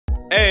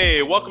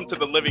Hey, welcome to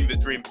the Living the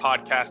Dream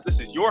podcast. This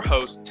is your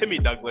host, Timmy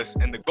Douglas,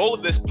 and the goal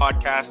of this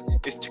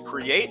podcast is to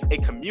create a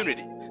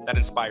community that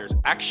inspires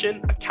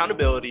action,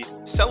 accountability,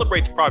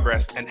 celebrates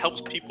progress, and helps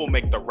people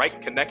make the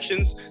right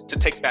connections to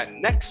take that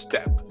next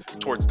step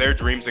towards their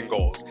dreams and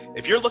goals.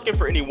 If you're looking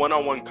for any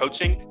one-on-one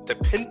coaching to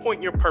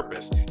pinpoint your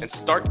purpose and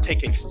start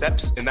taking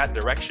steps in that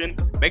direction,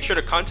 make sure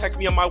to contact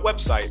me on my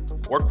website,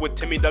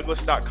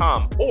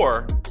 workwithtimmydouglas.com,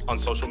 or on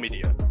social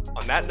media.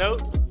 On that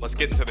note, let's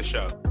get into the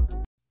show.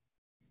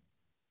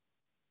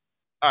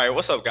 All right,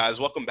 what's up, guys?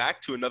 Welcome back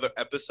to another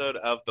episode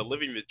of the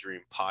Living the Dream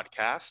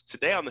podcast.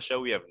 Today on the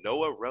show, we have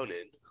Noah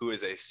Ronan, who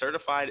is a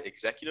certified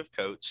executive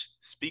coach,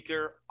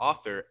 speaker,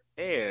 author,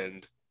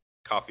 and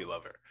coffee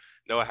lover.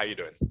 Noah, how you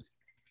doing?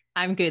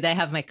 I'm good. I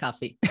have my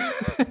coffee.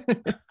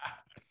 I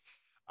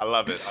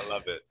love it. I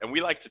love it. And we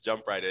like to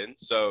jump right in.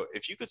 So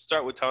if you could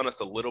start with telling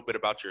us a little bit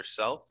about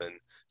yourself and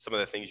some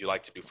of the things you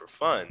like to do for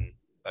fun,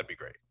 that'd be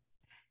great.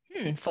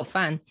 For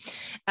fun.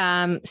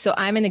 So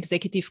I'm an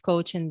executive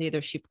coach and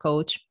leadership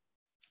coach.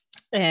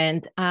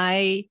 And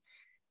I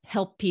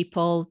help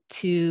people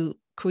to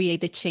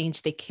create the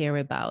change they care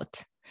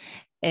about.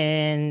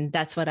 And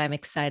that's what I'm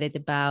excited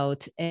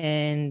about.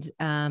 And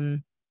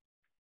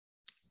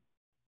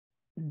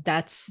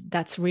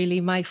that's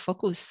really my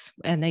focus.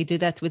 And I do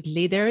that with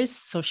leaders,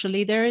 social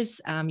leaders.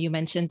 You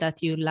mentioned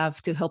that you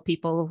love to help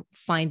people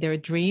find their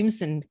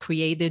dreams and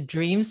create their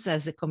dreams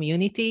as a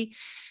community.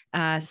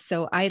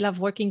 So I love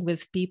working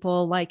with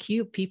people like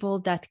you, people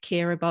that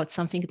care about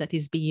something that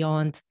is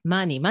beyond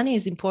money. Money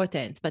is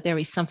important, but there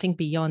is something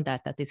beyond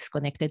that that is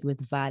connected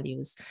with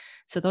values.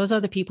 So those are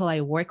the people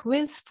I work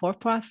with, for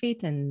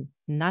profit and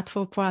not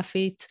for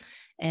profit,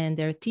 and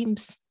their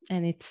teams.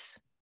 And it's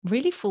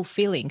really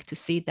fulfilling to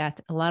see that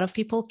a lot of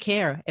people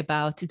care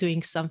about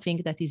doing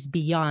something that is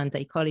beyond,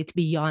 I call it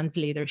beyond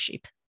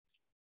leadership.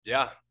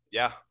 Yeah,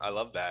 I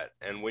love that.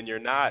 And when you're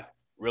not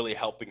really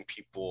helping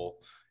people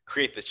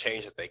create the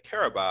change that they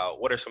care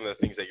about, what are some of the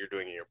things that you're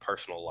doing in your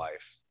personal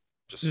life?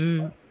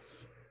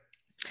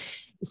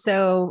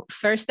 So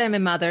first, I'm a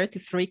mother to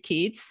 3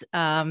 kids.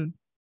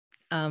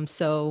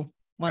 So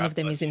one of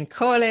them is in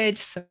college.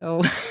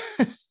 So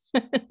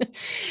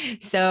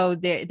so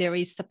there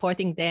is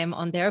supporting them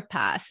on their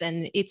path.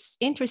 And it's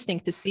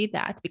interesting to see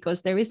that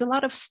because there is a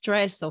lot of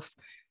stress of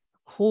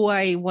who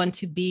I want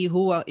to be,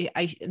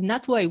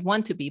 not who I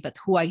want to be, but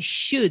who I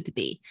should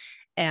be.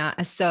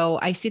 So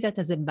I see that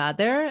as a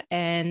mother,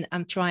 and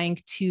I'm trying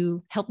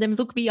to help them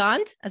look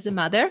beyond as a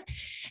mother.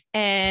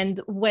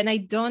 And when I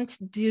don't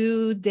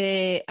do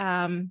the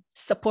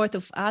support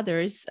of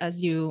others,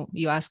 as you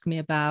asked me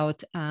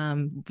about,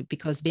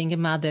 because being a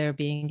mother,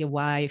 being a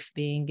wife,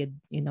 being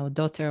a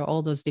daughter,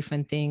 all those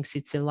different things,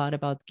 it's a lot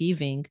about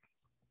giving.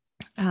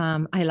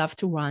 I love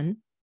to run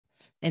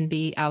and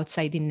be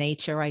outside in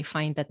nature. I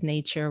find that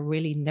nature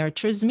really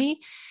nurtures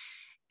me.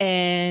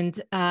 And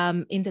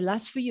in the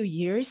last few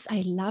years,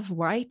 I love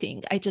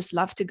writing. I just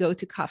love to go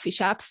to coffee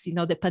shops.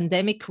 The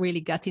pandemic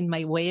really got in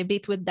my way a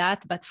bit with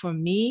that. But for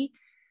me,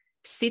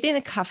 sitting in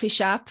a coffee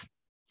shop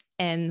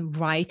and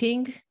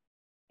writing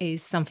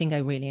is something I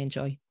really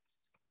enjoy.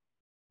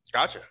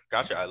 Gotcha.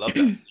 I love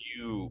that. Do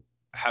you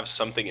have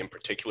something in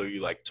particular you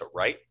like to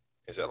write?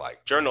 Is it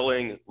like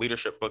journaling,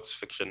 leadership books,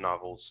 fiction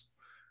novels?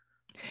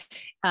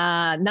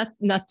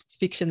 Not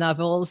fiction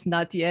novels,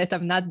 not yet.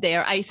 I'm not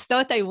there. I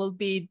thought I will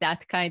be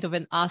that kind of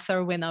an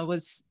author when I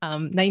was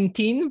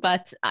 19,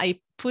 but I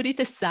put it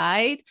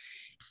aside,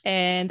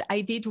 and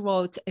I did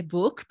wrote a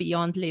book,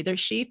 Beyond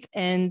Leadership.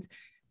 And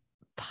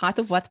part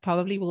of what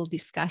probably we'll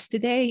discuss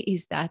today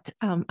is that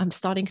I'm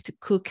starting to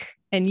cook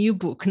a new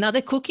book, not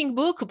a cooking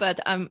book, but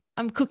I'm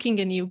cooking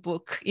a new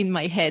book in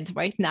my head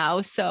right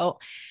now. So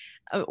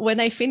when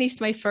I finished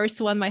my first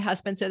one, my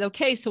husband said,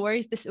 "Okay, so where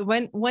is this?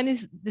 When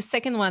is the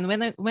second one?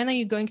 When are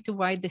you going to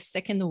write the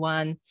second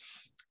one?"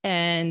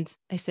 And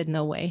I said,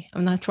 "No way,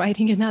 I'm not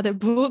writing another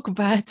book."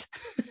 But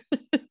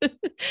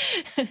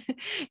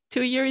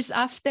 2 years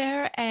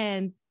after,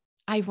 and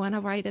I want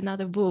to write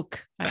another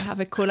book. I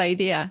have a cool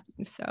idea.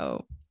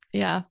 So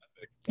yeah,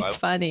 it's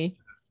funny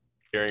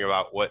hearing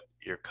about what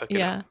you're cooking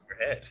up in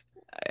your head.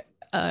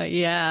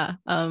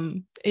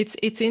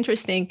 It's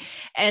interesting.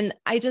 And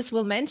I just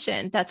will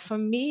mention that for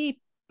me,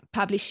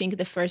 publishing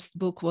the first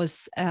book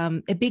was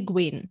a big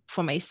win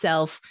for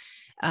myself.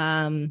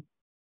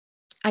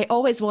 I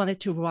always wanted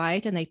to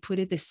write and I put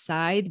it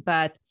aside,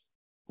 but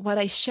what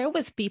I share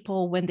with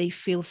people when they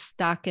feel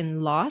stuck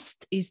and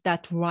lost is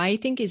that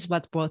writing is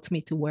what brought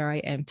me to where I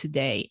am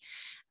today.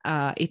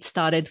 It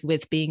started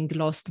with being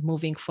lost,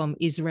 moving from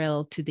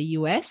Israel to the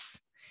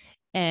US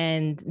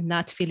and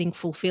not feeling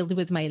fulfilled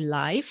with my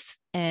life.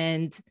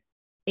 And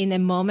in a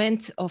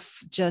moment of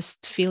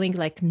just feeling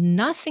like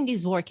nothing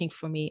is working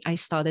for me, I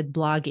started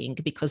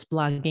blogging, because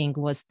blogging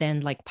was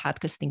then like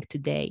podcasting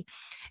today.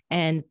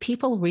 And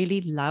people really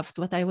loved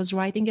what I was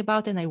writing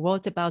about. And I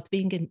wrote about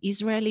being an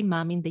Israeli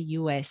mom in the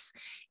US.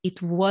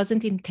 It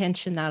wasn't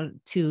intentional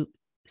to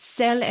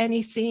sell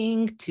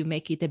anything, to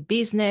make it a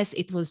business.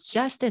 It was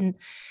just a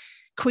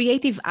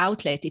creative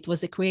outlet. It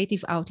was a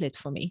creative outlet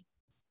for me.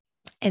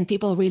 And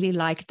people really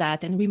liked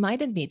that and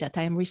reminded me that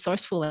I am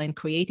resourceful and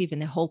creative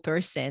and a whole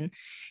person.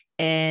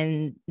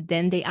 And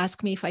then they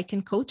asked me if I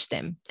can coach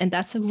them. And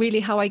that's really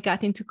how I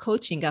got into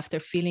coaching after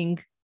feeling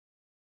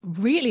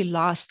really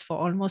lost for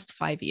almost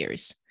 5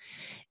 years.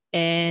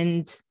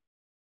 And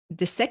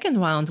the second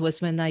round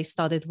was when I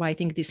started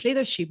writing this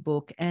leadership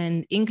book,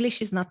 and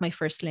English is not my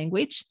first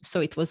language.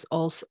 So it was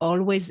also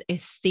always a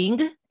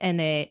thing and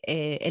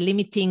a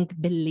limiting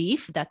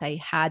belief that I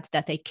had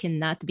that I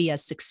cannot be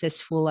as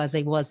successful as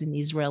I was in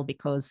Israel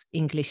because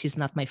English is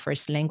not my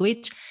first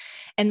language.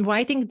 And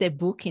writing the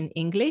book in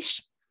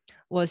English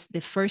was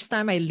the first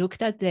time I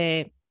looked at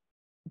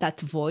that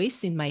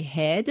voice in my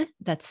head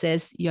that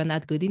says, you're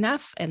not good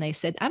enough. And I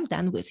said, I'm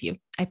done with you.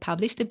 I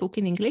published a book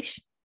in English.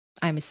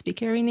 I'm a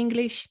speaker in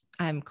English.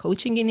 I'm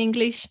coaching in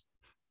English.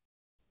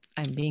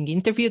 I'm being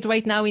interviewed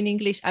right now in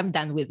English. I'm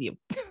done with you.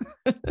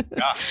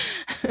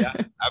 Yeah,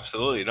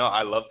 absolutely. No,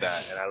 I love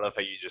that. And I love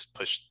how you just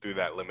pushed through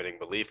that limiting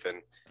belief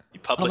and you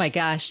published. Oh my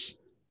gosh.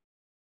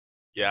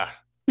 Yeah.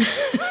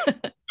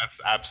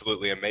 That's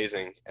absolutely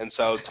amazing. And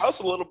so tell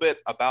us a little bit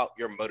about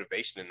your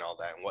motivation and all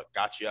that and what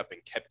got you up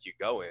and kept you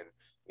going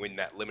when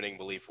that limiting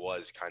belief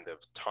was kind of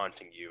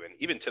taunting you, and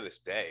even to this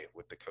day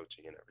with the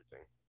coaching and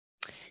everything.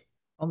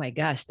 Oh my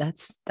gosh,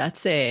 that's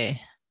a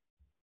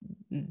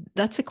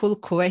cool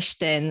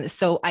question.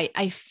 So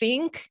I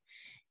think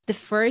the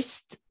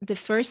first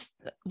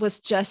was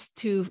just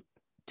to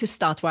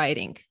start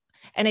writing.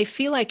 And I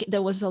feel like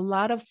there was a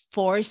lot of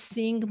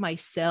forcing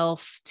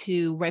myself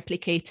to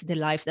replicate the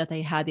life that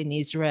I had in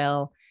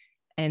Israel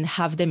and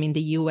have them in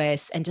the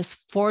US, and just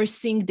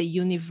forcing the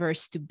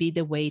universe to be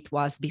the way it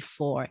was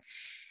before.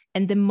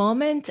 And the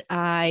moment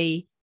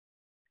I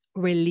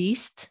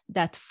released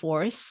that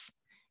force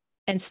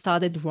and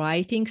started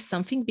writing,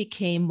 something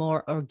became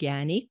more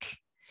organic.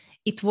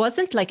 It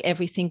wasn't like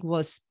everything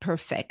was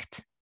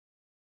perfect.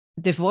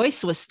 The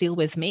voice was still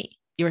with me.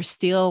 You're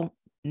still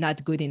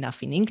not good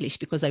enough in English,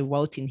 because I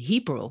wrote in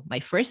Hebrew, my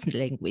first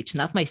language,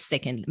 not my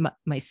second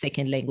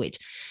language.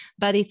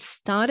 But it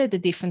started a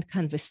different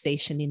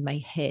conversation in my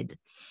head.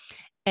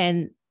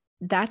 And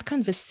that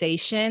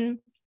conversation,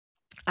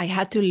 I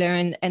had to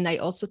learn, and I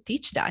also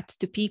teach that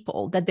to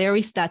people, that there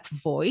is that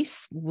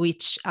voice,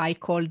 which I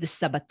call the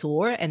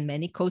saboteur, and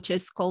many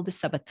coaches call the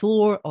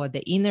saboteur or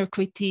the inner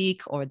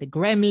critique or the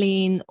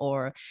gremlin,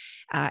 or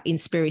in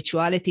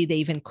spirituality, they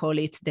even call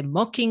it the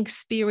mocking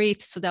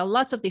spirit. So there are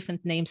lots of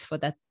different names for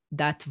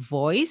that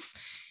voice.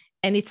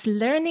 And it's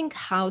learning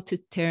how to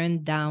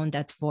turn down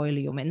that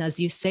volume. And as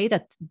you say,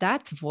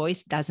 that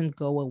voice doesn't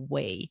go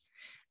away.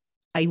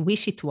 I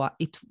wish it were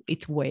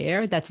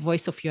that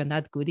voice of you're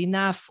not good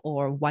enough,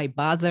 or why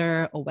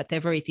bother, or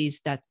whatever it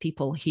is that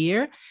people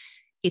hear.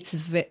 It's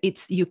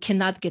you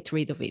cannot get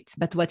rid of it.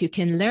 But what you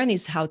can learn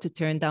is how to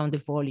turn down the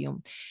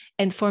volume.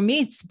 And for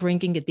me, it's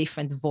bringing a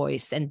different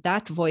voice. And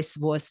that voice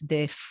was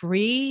the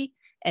free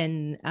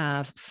and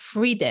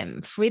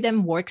freedom.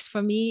 Freedom works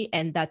for me.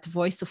 And that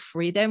voice of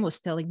freedom was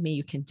telling me,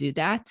 you can do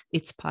that.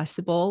 It's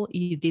possible.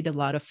 You did a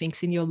lot of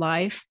things in your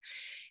life.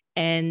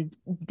 And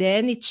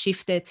then it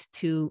shifted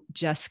to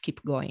just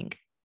keep going.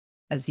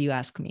 As you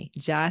ask me,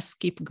 just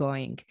keep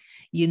going.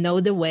 You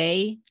know the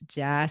way,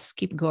 just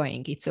keep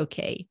going. It's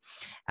okay.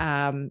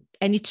 And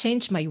it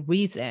changed my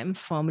rhythm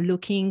from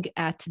looking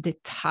at the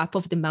top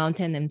of the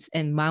mountain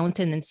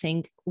and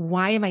saying,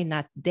 why am I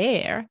not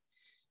there?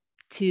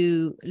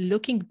 To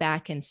looking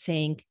back and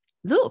saying,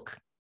 look,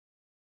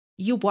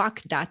 you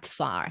walked that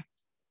far.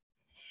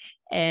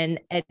 And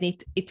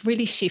it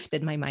really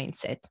shifted my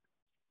mindset.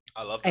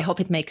 I love that. I hope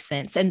it makes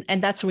sense. And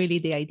that's really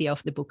the idea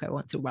of the book I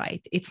want to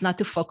write. It's not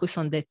to focus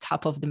on the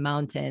top of the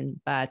mountain,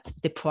 but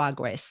the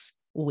progress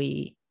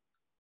we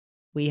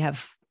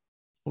have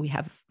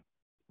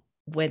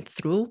went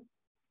through.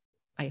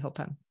 I hope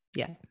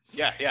yeah.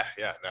 No, yeah.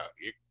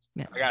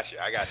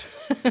 I got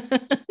you.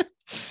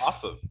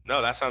 Awesome.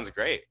 No, that sounds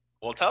great.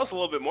 Well, tell us a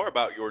little bit more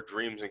about your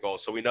dreams and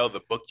goals. So we know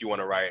the book you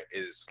want to write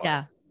is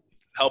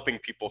helping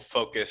people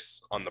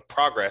focus on the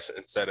progress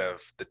instead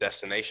of the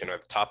destination or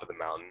the top of the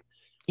mountain.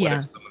 What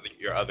are some of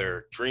your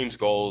other dreams,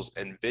 goals,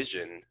 and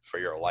vision for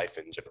your life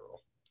in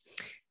general?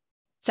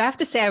 So I have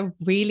to say, I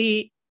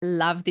really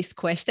love this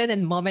question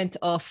and moment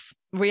of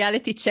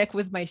reality check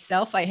with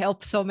myself. I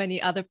help so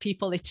many other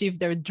people achieve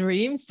their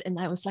dreams. And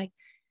I was like,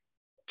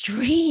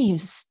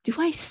 dreams? Do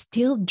I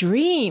still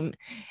dream?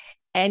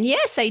 And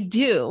yes, I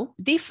do,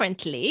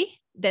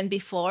 differently than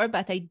before,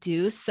 but I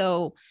do.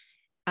 So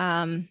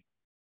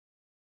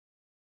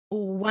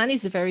one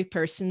is very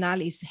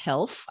personal, is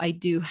health. I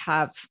do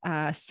have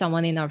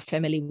someone in our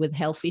family with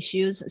health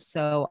issues.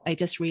 So I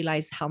just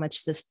realized how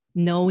much just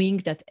knowing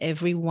that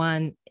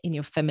everyone in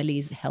your family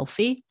is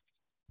healthy.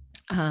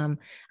 I'm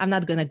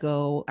not going to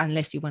go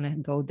unless you want to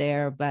go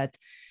there, but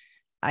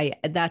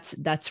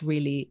that's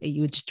really a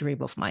huge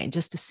dream of mine,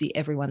 just to see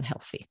everyone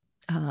healthy.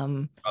 I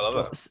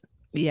love that.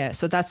 Yeah,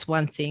 so that's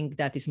one thing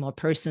that is more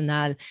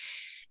personal.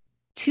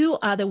 Two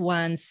other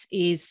ones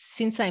is,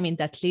 since I'm in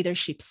that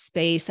leadership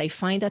space, I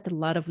find that a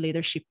lot of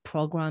leadership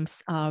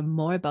programs are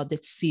more about the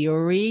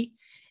theory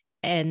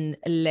and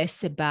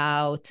less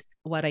about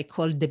what I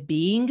call the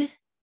being.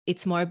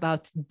 It's more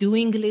about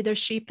doing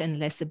leadership and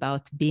less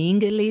about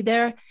being a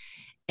leader.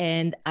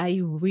 And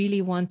I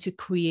really want to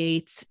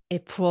create a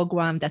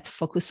program that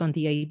focuses on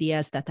the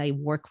ideas that I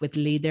work with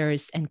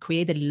leaders and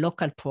create a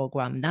local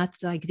program, not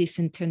like this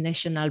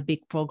international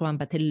big program,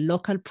 but a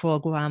local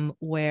program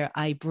where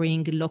I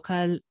bring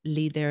local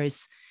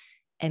leaders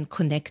and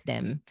connect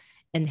them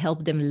and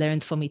help them learn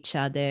from each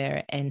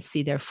other and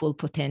see their full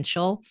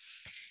potential.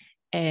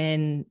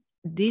 And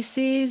this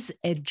is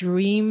a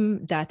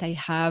dream that I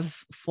have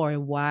for a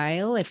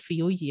while, a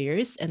few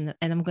years. And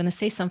I'm going to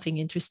say something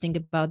interesting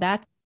about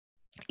that.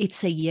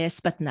 It's a yes,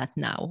 but not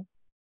now,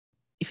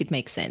 if it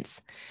makes sense.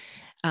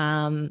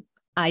 I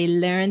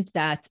learned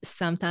that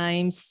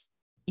sometimes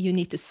you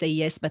need to say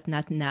yes, but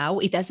not now.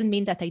 It doesn't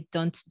mean that I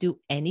don't do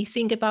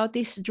anything about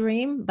this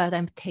dream, but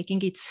I'm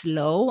taking it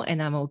slow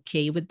and I'm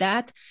okay with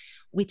that,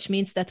 which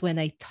means that when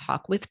I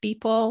talk with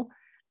people,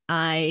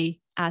 I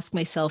ask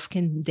myself,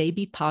 can they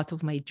be part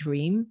of my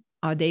dream?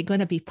 Are they going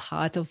to be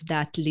part of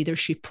that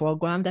leadership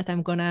program that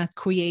I'm going to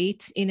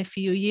create in a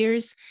few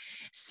years?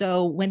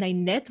 So when I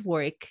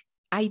network,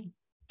 I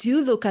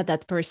do look at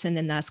that person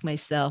and ask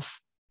myself,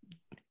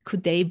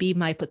 could they be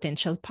my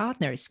potential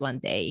partners one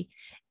day?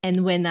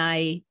 And when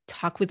I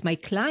talk with my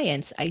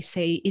clients, I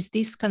say, is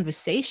this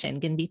conversation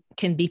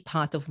can be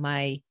part of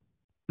my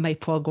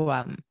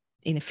program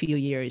in a few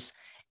years?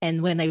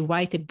 And when I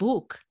write a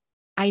book,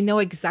 I know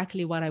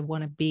exactly what I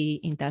want to be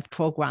in that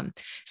program.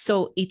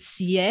 So it's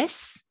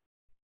yes.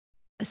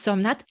 So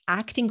I'm not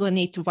acting on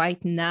it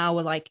right now,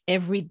 like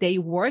every day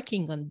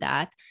working on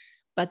that.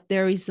 But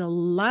there is a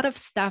lot of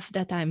stuff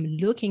that I'm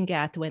looking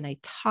at when I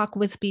talk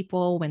with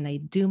people, when I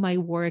do my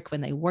work,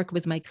 when I work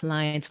with my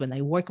clients, when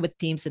I work with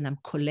teams, and I'm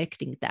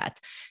collecting that.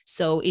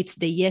 So it's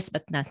the yes,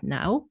 but not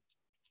now.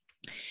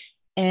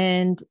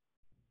 And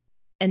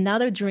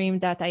another dream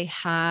that I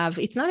have,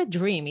 it's not a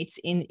dream, it's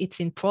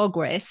in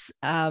progress.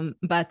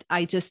 But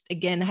I just,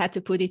 again, had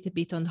to put it a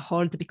bit on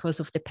hold because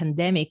of the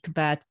pandemic.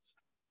 But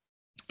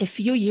a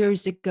few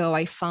years ago,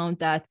 I found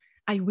that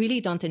I really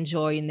don't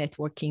enjoy a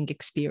networking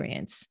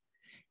experience.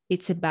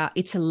 It's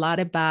a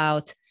lot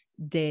about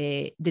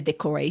the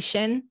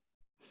decoration,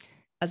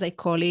 as I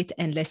call it,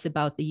 and less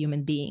about the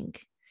human being.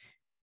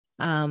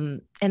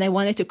 And I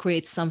wanted to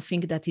create something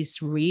that is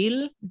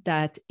real,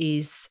 that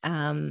is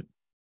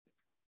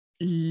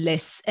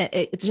less,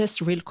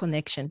 just real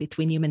connection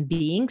between human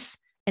beings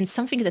and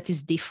something that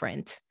is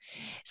different.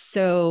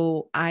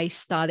 So I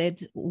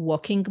started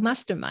walking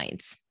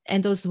masterminds.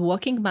 And those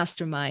walking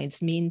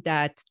masterminds mean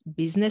that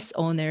business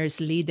owners,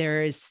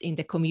 leaders in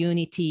the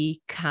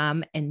community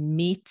come and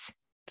meet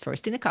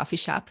first in a coffee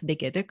shop. They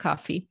get their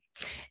coffee,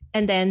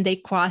 and then they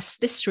cross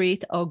the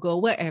street or go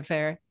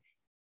wherever.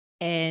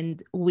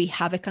 And we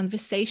have a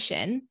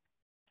conversation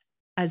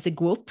as a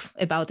group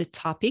about a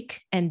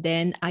topic. And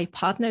then I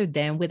partner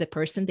them with a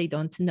person they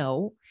don't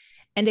know.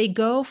 And they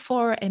go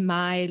for a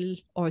mile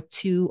or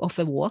two of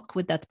a walk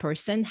with that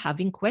person,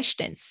 having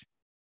questions.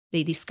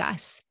 They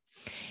discuss.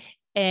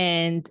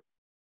 And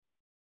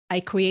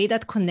I create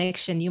that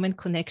connection, human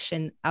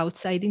connection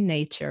outside in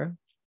nature.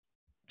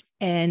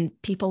 And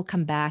people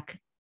come back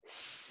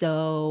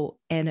so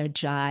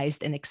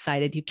energized and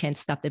excited. You can't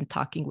stop them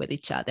talking with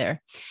each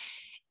other.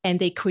 And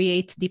they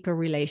create deeper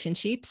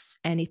relationships.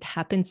 And it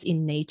happens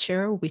in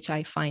nature, which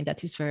I find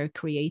that is very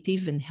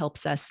creative and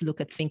helps us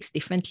look at things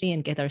differently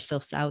and get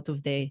ourselves out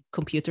of the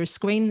computer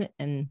screen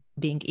and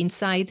being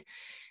inside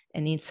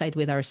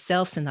with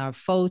ourselves and our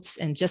thoughts,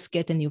 and just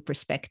get a new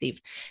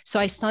perspective. So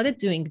I started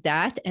doing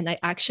that, and I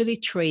actually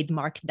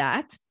trademarked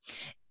that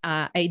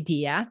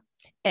idea.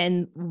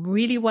 And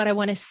really what I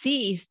want to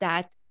see is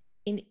that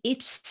in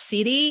each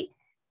city,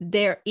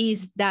 there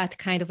is that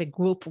kind of a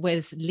group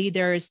with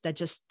leaders that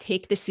just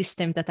take the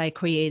system that I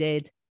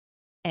created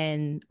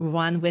and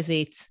run with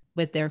it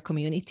with their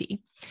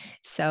community.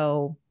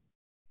 So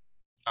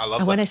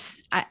I want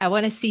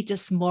to see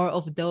just more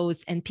of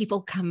those, and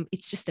people come.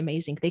 It's just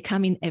amazing. They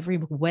come in every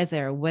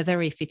weather,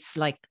 whether if it's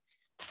like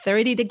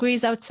 30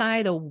 degrees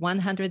outside or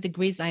 100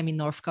 degrees. I'm in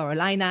North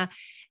Carolina,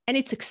 and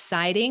it's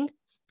exciting.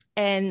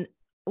 And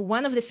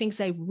one of the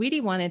things I really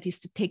wanted is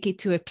to take it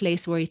to a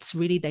place where it's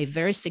really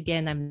diverse.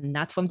 Again, I'm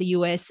not from the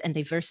US, and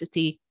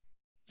diversity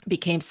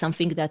became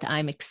something that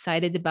I'm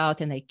excited about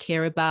and I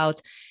care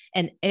about.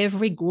 And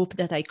every group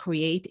that I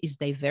create is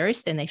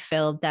diverse. And I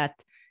felt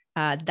that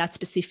that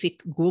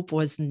specific group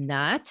was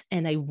not.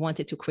 And I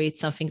wanted to create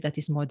something that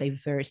is more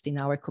diverse in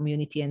our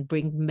community and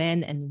bring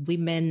men and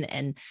women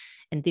and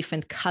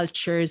different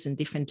cultures and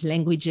different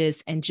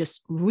languages. And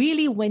just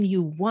really, when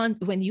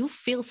you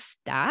feel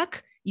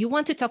stuck, you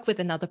want to talk with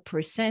another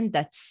person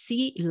that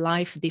see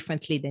life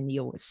differently than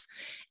yours.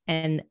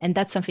 And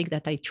that's something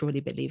that I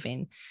truly believe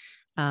in.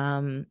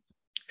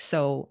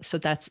 So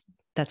that's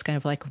kind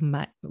of like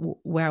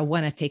where I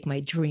want to take my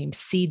dream.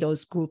 See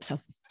those groups are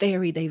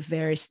very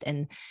diverse,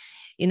 and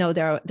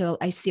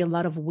I see a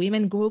lot of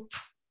women group,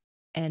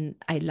 and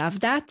I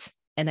love that,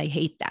 and I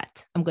hate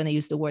that. I'm going to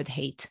use the word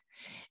hate,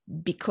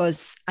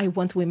 because I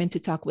want women to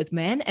talk with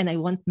men and I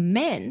want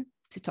men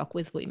to talk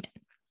with women.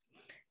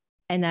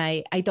 And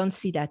I don't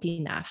see that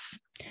enough.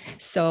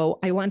 So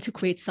I want to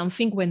create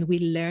something when we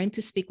learn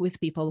to speak with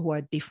people who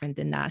are different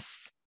than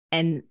us.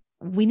 And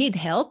we need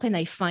help. And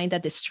I find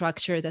that the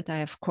structure that I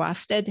have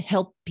crafted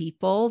help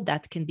people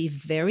that can be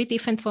very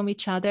different from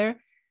each other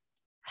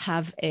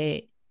have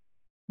a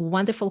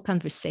wonderful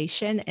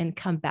conversation and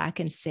come back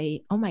and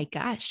say, oh my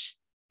gosh,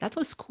 that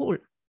was cool.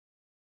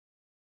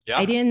 Yeah.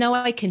 I didn't know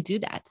I can do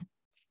that.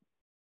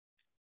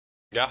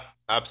 Yeah,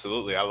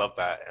 absolutely. I love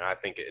that. And I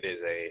think it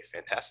is a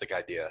fantastic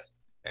idea.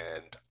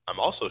 And I'm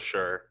also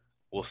sure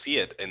we'll see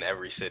it in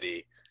every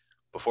city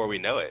before we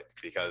know it,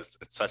 because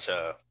it's such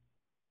a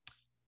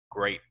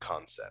great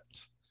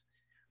concept.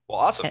 Well,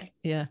 awesome.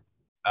 Yeah.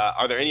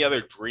 Are there any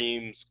other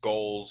dreams,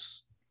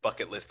 goals,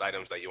 bucket list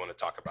items that you want to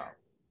talk about?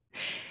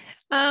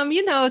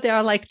 There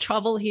are like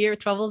travel here,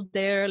 travel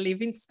there,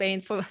 live in Spain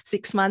for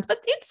 6 months, but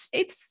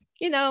it's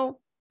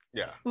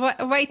yeah.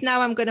 Right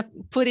now I'm gonna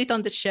put it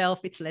on the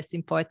shelf. It's less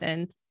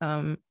important.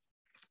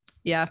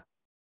 Yeah.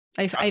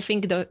 I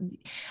think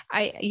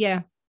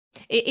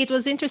it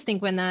was interesting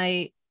when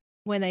I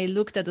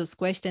looked at those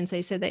questions.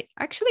 I said I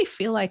actually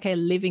feel like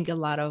I'm living a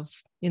lot of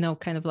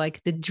kind of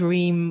like the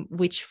dream,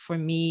 which for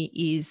me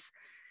is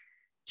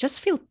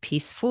just feel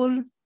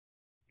peaceful,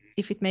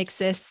 if it makes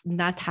sense,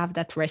 not have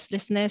that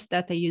restlessness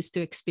that I used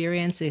to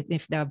experience.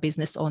 If there are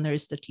business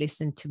owners that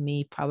listen to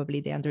me,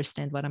 probably they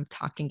understand what I'm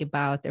talking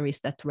about. There is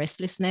that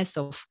restlessness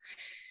of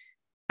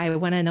I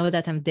want to know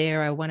that I'm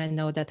there. I want to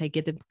know that I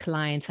get the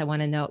clients. I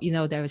want to know,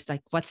 there is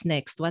like, what's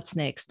next? What's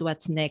next?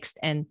 What's next?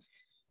 And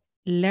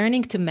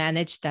learning to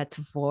manage that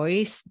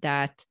voice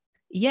that,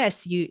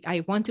 yes,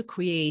 I want to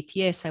create.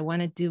 Yes, I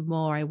want to do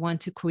more. I want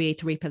to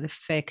create ripple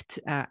effect.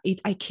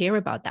 I care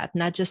about that,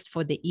 not just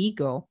for the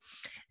ego.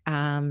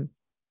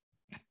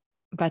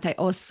 But I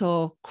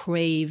also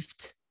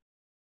craved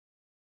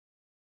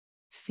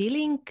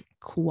feeling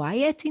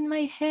quiet in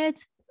my head,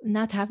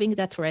 not having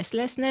that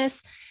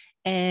restlessness.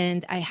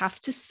 And I have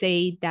to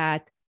say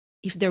that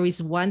if there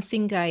is one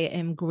thing I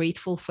am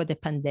grateful for the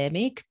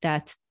pandemic,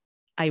 that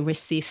I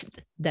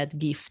received that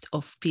gift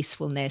of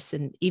peacefulness.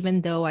 And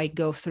even though I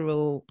go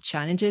through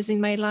challenges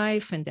in my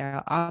life and there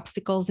are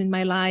obstacles in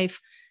my life,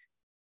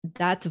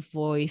 that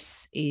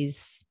voice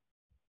is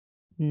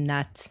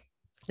not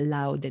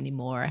loud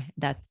anymore,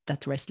 that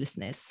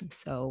restlessness.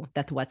 So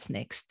that what's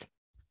next.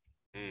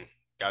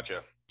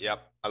 Gotcha.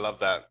 Yep. I love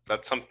that.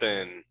 That's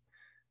something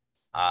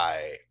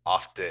I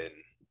often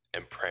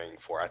am praying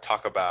for.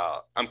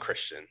 I'm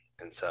Christian.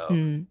 And so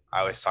I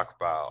always talk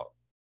about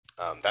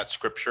that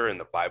scripture in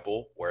the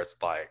Bible where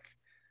it's like,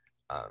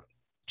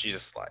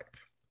 Jesus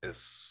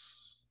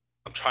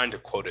I'm trying to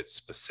quote it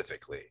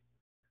specifically.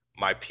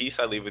 My peace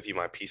I leave with you,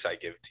 my peace I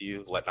give to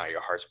you. Let not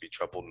your hearts be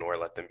troubled, nor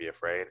let them be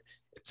afraid.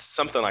 It's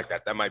something like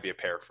that. That might be a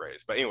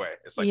paraphrase. But anyway,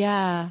 it's like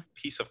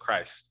peace of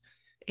Christ.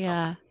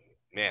 Yeah.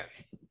 Man.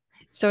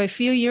 So a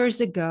few years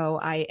ago,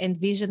 I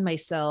envisioned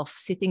myself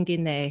sitting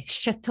in a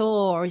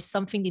chateau or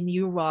something in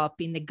Europe,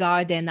 in the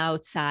garden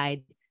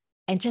outside,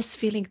 and just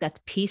feeling that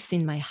peace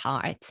in my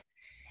heart.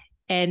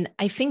 And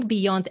I think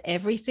beyond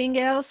everything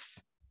else,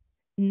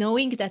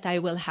 knowing that I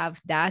will have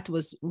that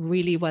was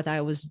really what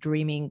I was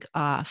dreaming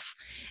of.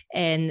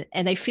 And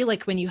I feel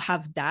like when you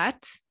have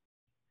that,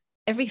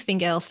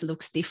 everything else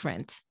looks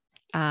different.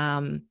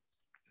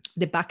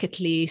 The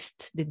bucket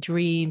list, the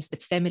dreams, the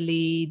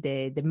family,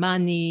 the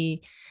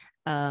money.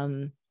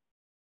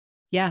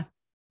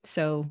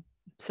 So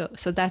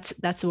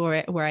that's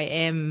where I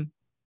am.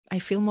 I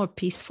feel more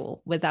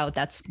peaceful without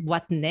that's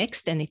what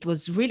next. And it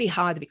was really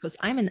hard because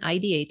I'm an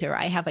ideator.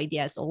 I have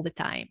ideas all the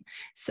time.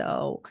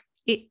 So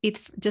it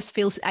just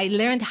feels, I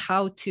learned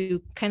how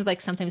to kind of like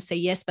sometimes say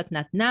yes, but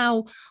not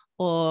now.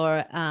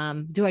 Or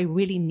do I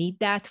really need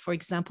that? For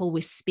example,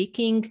 with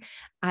speaking,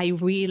 I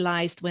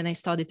realized when I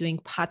started doing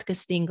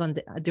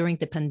podcasting during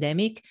the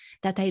pandemic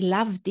that I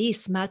love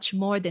this much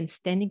more than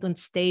standing on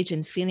stage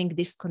and feeling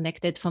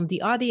disconnected from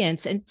the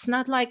audience. And it's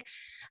not like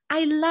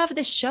I love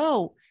the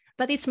show,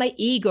 but it's my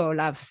ego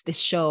loves the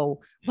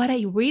show. What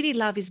I really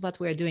love is what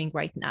we're doing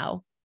right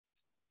now.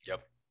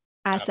 Yep.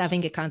 Us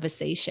having a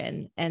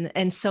conversation.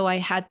 And so I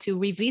had to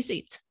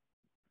revisit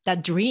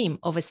that dream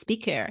of a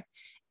speaker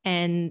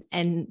and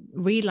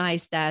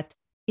realize that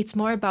it's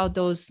more about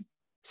those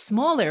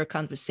smaller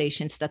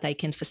conversations that I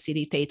can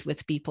facilitate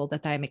with people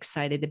that I'm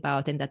excited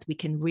about and that we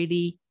can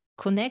really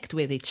connect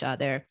with each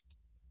other.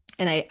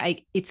 And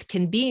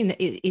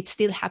it's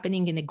still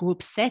happening in a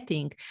group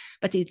setting,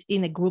 but it's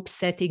in a group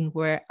setting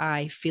where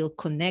I feel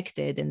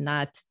connected and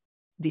not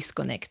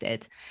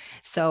disconnected.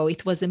 So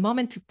it was a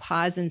moment to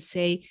pause and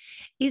say,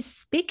 is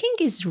speaking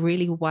is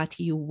really what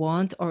you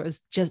want, or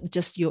is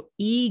just your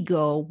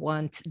ego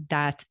want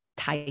that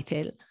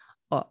title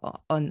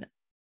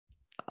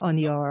on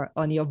your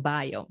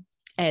bio?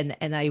 And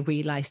I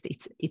realized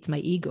it's my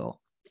ego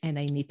and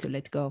I need to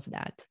let go of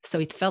that. So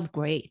it felt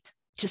great,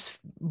 just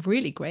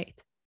really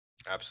great.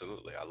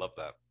 Absolutely. I love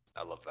that.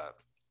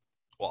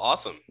 Well,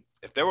 awesome.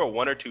 If there were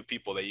one or two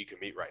people that you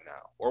could meet right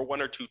now, or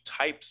one or two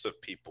types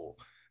of people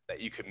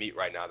that you could meet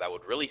right now that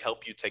would really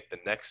help you take the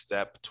next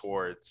step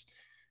towards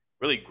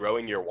really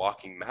growing your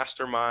walking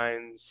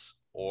masterminds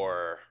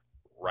or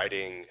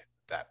writing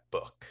that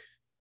book,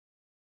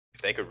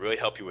 if they could really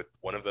help you with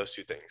one of those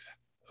two things,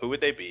 who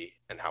would they be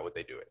and how would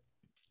they do it?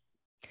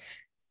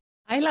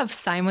 I love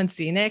Simon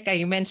Sinek.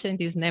 I mentioned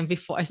his name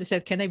before. As I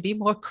said, can I be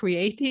more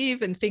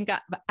creative and think?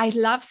 I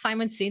love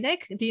Simon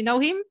Sinek. Do you know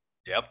him?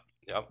 Yep.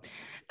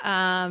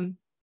 I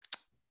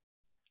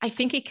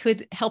think it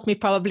could help me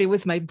probably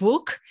with my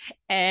book.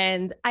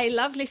 And I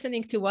love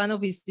listening to one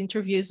of his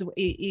interviews.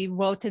 He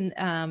wrote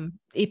and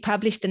he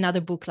published another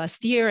book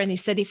last year. And he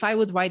said, if I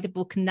would write the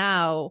book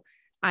now,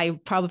 I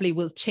probably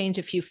will change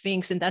a few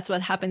things. And that's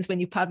what happens when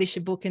you publish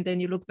a book and then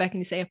you look back and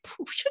you say, I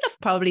should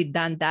have probably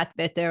done that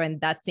better and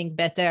that thing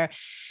better.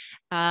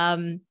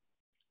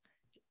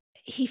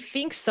 He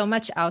thinks so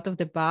much out of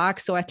the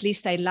box. So at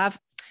least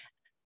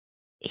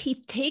he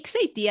takes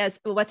ideas.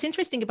 What's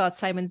interesting about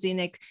Simon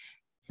Sinek,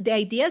 the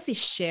ideas he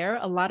shares,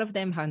 a lot of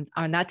them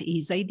are not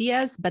his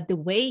ideas, but the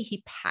way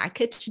he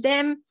packaged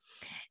them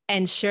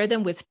and share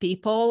them with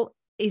people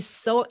is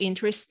so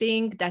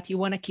interesting that you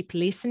want to keep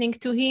listening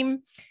to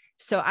him.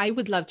 So I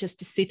would love just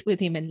to sit with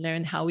him and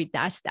learn how he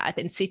does that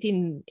and sit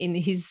in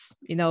his,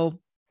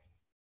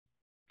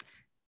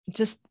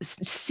 just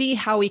see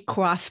how he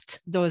crafts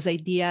those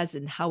ideas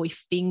and how he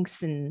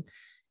thinks and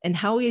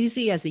how is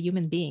he as a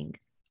human being.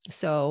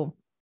 So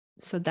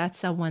that's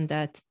someone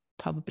that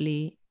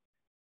probably,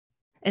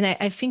 and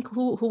I think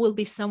who will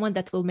be someone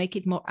that will make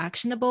it more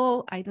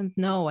actionable. I don't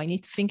know. I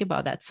need to think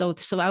about that. So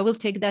I will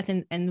take that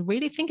and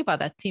really think about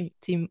that.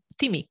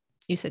 Timmy.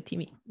 You said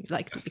Timmy. You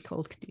like to be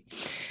called Timmy.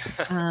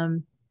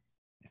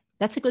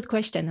 That's a good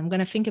question. I'm going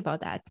to think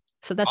about that.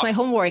 So that's awesome. My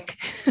homework.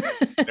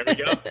 There we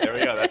go.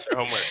 That's your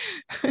homework.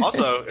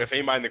 Also, if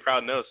anybody in the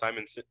crowd knows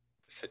Simon, is it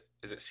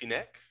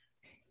Sinek?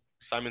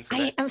 Simon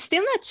Sinek? I'm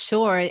still not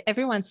sure.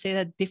 Everyone say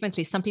that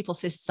differently. Some people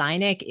say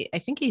Sinek. I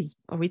think he's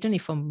originally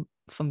from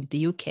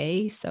the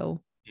UK.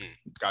 So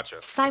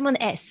gotcha. Simon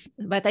S.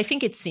 But I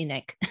think it's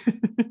Sinek.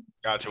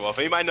 Gotcha. Well, if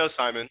anybody knows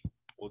Simon,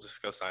 we'll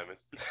just go Simon.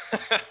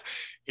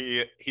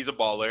 He's a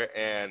baller.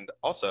 And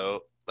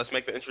also, let's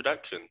make the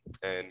introduction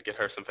and get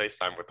her some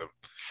FaceTime with him.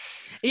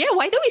 Yeah,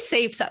 why do we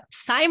say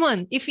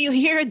Simon, if you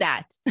hear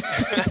that?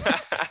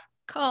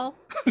 Call.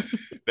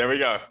 There we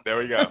go.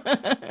 Well,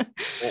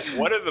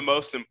 what are the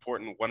most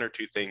important one or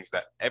two things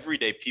that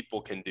everyday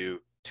people can do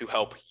to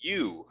help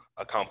you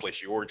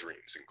accomplish your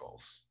dreams and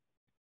goals?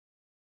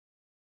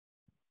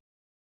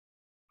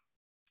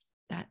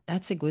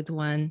 That's a good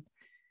one.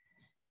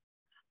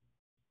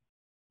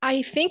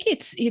 I think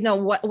it's,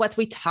 what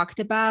we talked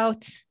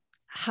about.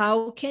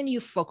 How can you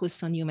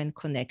focus on human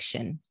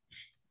connection?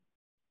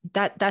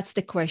 That's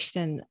the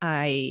question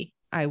I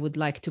would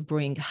like to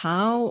bring.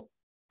 How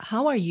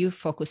are you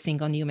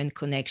focusing on human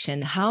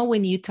connection? How,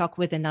 when you talk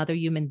with another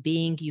human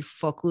being, you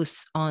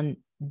focus on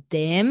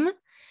them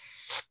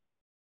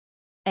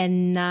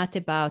and not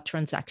about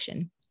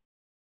transaction?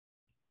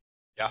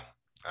 Yeah,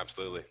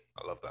 absolutely.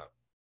 I love that.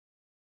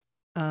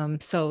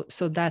 So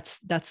that's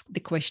the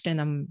question.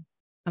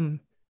 I'm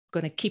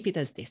going to keep it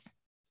as this.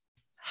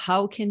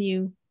 How can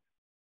you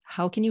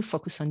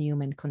focus on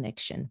human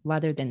connection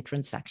rather than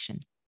transaction?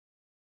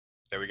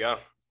 There we go.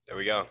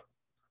 Well,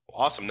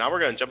 awesome. Now we're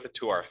going to jump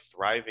into our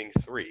Thriving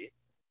 3.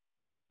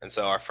 And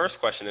so our first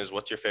question is,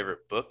 what's your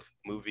favorite book,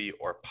 movie,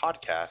 or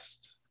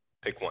podcast?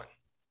 Pick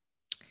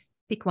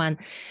one.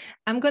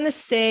 I'm going to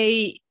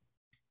say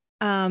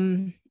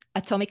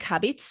Atomic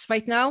Habits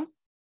right now.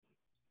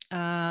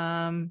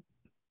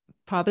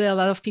 Probably a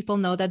lot of people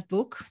know that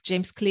book,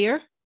 James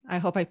Clear. I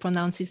hope I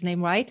pronounce his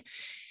name right.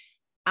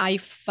 I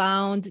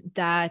found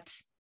that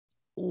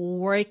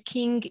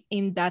working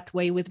in that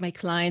way with my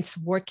clients,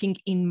 working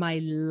in my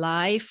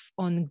life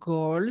on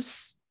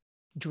goals,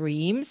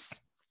 dreams,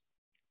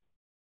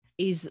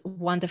 is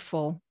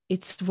wonderful.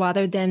 It's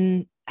rather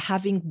than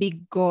having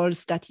big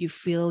goals that you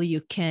feel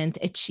you can't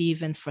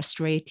achieve and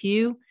frustrate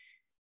you,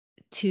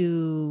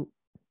 to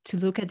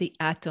look at the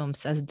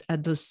atoms as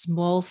at those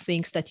small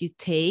things that you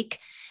take.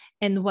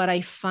 And what I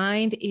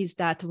find is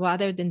that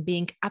rather than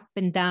being up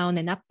and down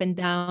and up and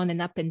down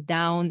and up and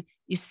down,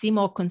 you see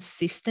more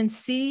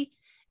consistency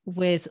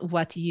with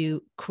what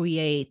you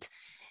create.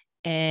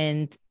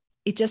 And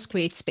it just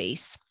creates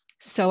space.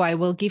 So I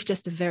will give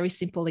just a very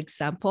simple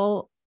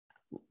example.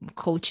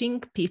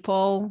 Coaching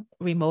people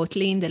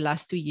remotely in the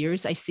last 2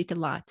 years, I sit a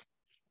lot.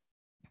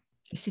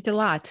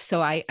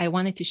 So I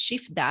wanted to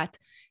shift that.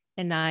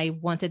 And I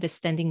wanted a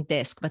standing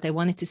desk, but I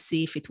wanted to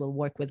see if it will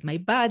work with my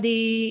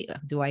body.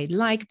 Do I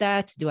like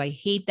that? Do I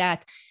hate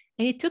that?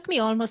 And it took me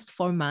almost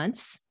 4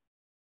 months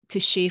to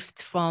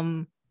shift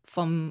from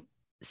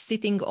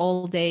sitting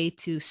all day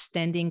to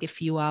standing a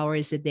few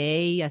hours a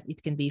day.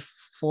 It can be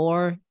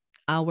 4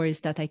 hours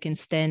that I can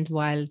stand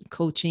while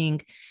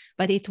coaching,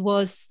 but it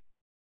was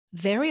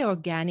very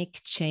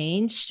organic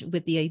change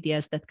with the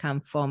ideas that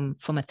come from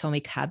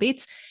Atomic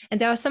Habits.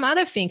 And there are some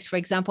other things. For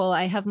example,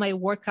 I have my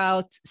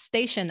workout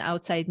station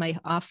outside my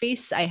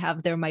office. I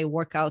have there my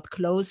workout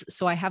clothes.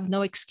 So I have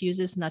no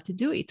excuses not to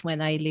do it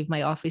when I leave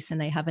my office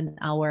and I have an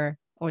hour,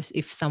 or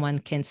if someone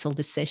cancels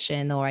the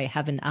session, or I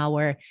have an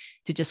hour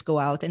to just go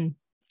out and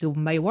do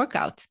my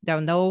workout. There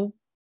are no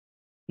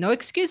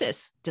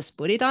excuses. Just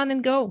put it on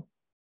and go.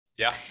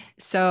 Yeah.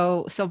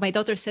 So my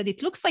daughter said,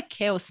 it looks like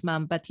chaos,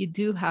 Mom, but you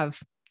do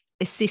have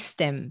a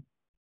system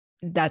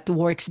that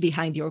works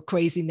behind your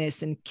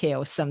craziness and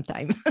chaos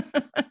sometime.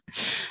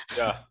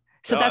 Yeah.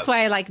 So that's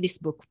why I like this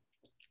book.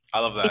 I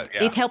love that.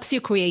 It helps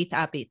you create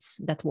habits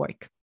that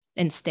work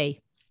and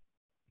stay.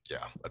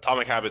 Yeah.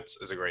 Atomic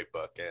Habits is a great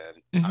book.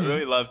 And I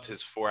really loved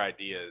his 4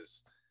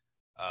 ideas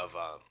of,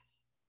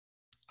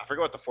 I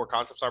forget what the 4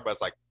 concepts are, but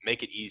it's like,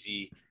 make it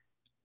easy,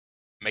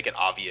 make it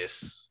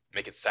obvious,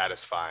 make it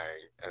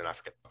satisfying, and then I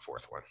forget the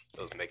 4th one.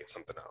 It'll make it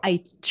something else.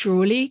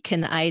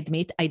 I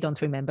admit, I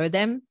don't remember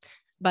them,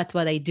 but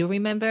what I do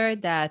remember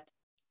that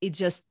it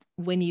just,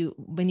 when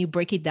you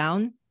break it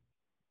down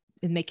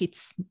and make it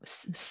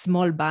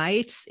small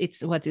bites,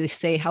 it's what they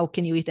say, how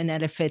can you eat an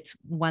elephant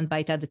 1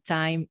 bite at a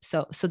time?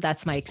 So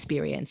that's my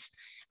experience.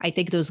 I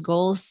take those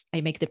goals,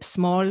 I make them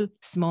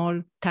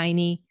small,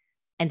 tiny,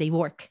 and they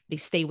work. They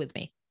stay with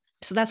me.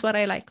 So that's what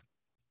I like.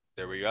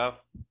 There we go.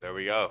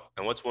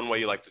 And what's one way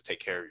you like to take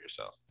care of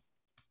yourself?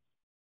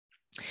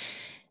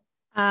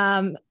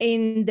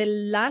 In the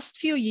last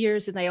few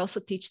years, and I also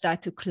teach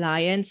that to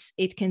clients,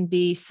 it can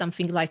be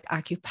something like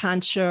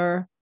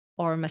acupuncture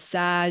or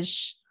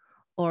massage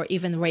or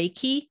even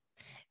Reiki.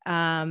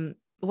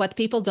 What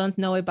people don't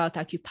know about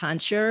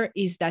acupuncture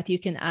is that you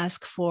can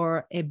ask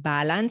for a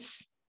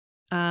balance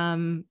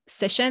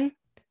session,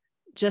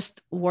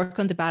 just work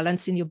on the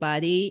balance in your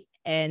body.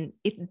 And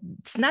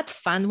it's not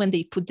fun when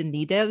they put the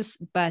needles,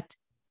 but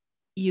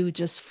you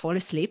just fall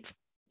asleep,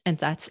 and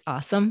that's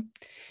awesome.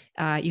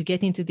 You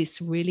get into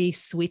this really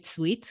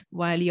sweet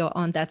while you're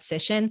on that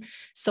session.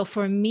 So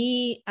for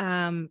me,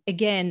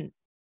 again,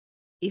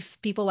 if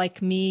people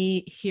like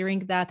me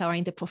hearing that are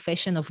in the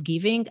profession of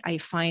giving, I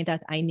find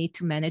that I need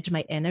to manage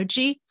my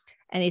energy,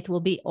 and it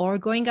will be or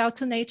going out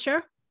to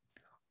nature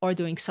or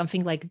doing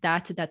something like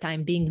that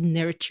I'm being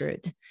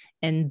nurtured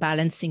and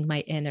balancing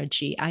my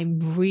energy. I'm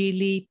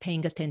really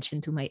paying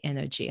attention to my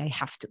energy. I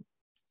have to.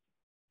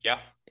 Yeah,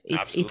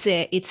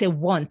 it's a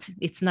want.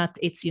 It's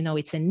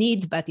a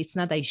need, but it's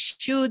not I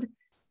should.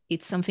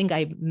 It's something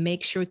I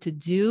make sure to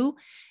do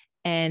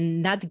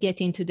and not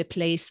get into the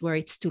place where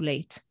it's too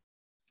late.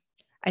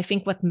 I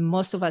think what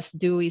most of us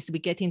do is we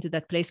get into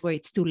that place where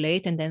it's too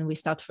late, and then we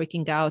start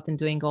freaking out and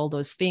doing all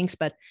those things.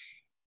 But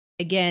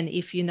again,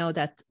 if you know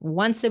that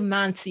once a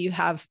month you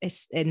have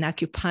an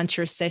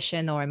acupuncture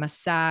session or a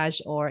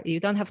massage, or you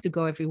don't have to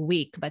go every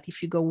week, but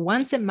if you go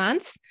once a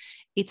month,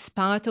 it's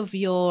part of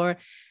your,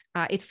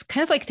 it's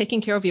kind of like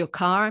taking care of your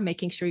car,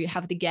 making sure you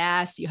have the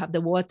gas, you have the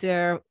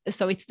water.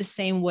 So it's the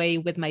same way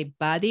with my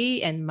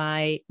body and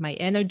my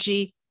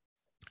energy.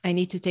 I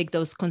need to take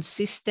those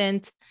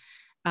consistent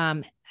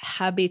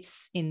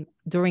habits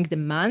during the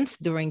month,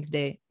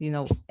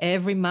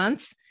 every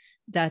month,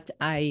 that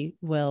I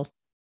will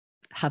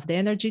have the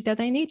energy that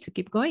I need to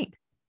keep going.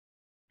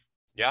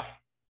 Yeah,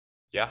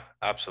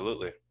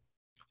 absolutely.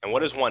 And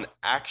what is one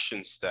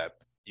action step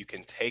you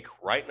can take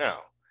right now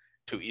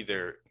to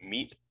either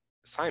meet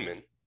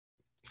Simon,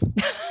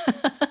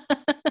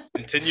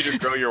 continue to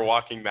grow your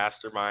walking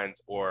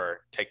masterminds, or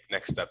take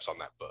next steps on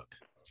that book?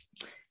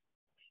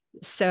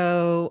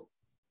 So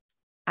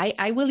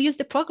I will use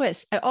the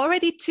progress. I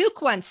already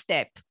took 1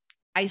 step.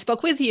 I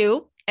spoke with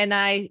you, and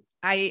I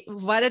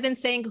rather than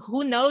saying,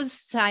 who knows,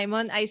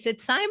 Simon, I said,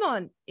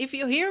 Simon, if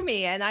you hear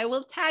me, and I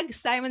will tag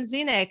Simon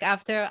Sinek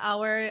after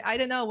I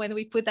don't know, when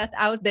we put that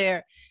out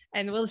there,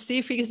 and we'll see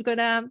if he's going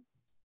to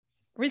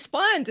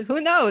respond. Who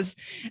knows?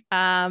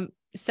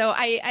 So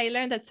I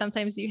learned that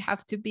sometimes you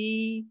have to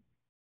be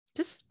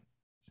just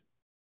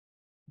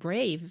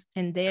brave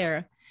and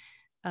dare.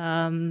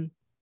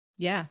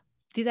 Yeah.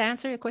 Did I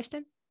answer your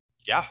question?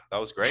 Yeah, that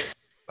was great.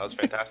 That was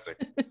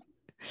fantastic.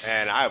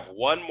 And I have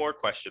one more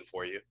question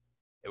for you.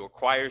 It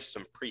requires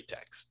some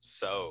pretext.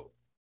 So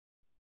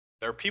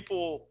there are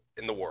people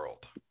in the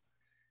world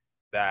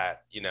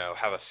that,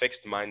 have a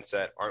fixed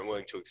mindset, aren't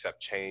willing to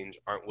accept change,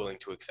 aren't willing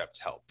to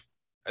accept help.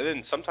 And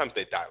then sometimes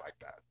they die like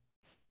that.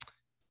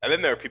 And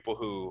then there are people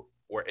who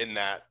were in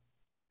that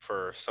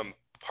for some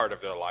part of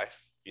their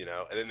life, and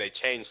then they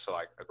change to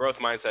like a growth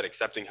mindset,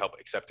 accepting help,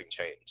 accepting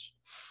change.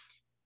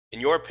 In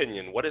your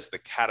opinion, what is the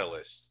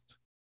catalyst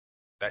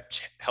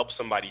that helps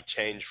somebody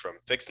change from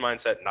fixed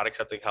mindset, not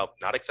accepting help,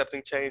 not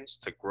accepting change,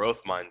 to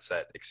growth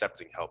mindset,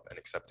 accepting help and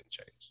accepting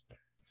change?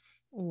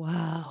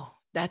 Wow.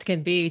 That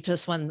can be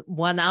just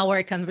one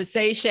hour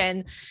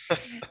conversation.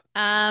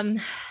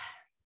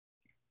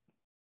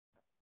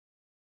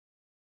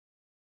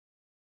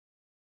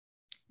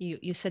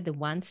 You said the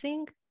one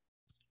thing?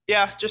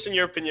 Yeah, just in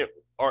your opinion,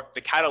 or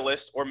the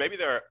catalyst, or maybe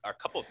there are a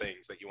couple of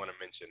things that you want to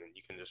mention, and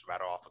you can just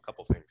rattle off a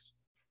couple of things.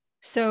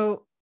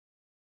 So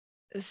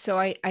So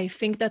I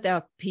think that there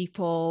are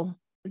people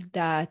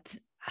that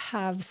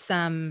have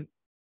some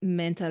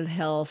mental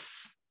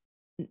health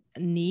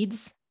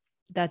needs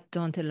that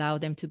don't allow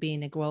them to be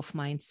in a growth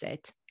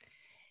mindset.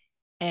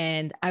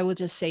 And I would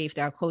just say, if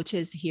there are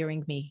coaches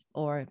hearing me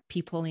or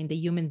people in the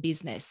human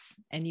business,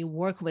 and you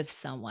work with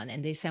someone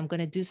and they say, I'm going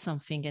to do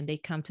something, and they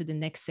come to the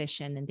next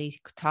session and they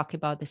talk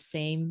about the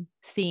same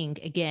thing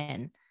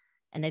again.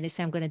 And then they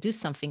say, I'm going to do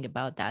something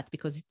about that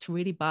because it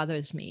really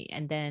bothers me.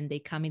 And then they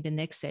come in the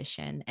next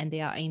session and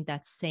they are in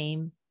that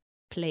same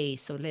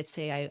place. So let's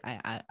say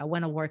I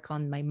want to work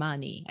on my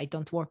money. I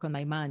don't work on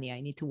my money. I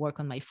need to work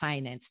on my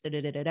finance.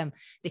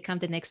 They come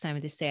the next time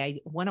and they say, I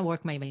want to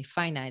work my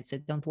finance. I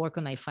don't work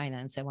on my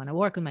finance. I want to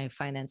work on my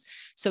finance.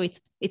 So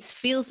it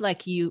feels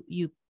like you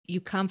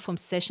come from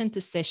session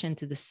to session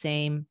to the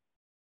same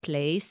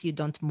place. You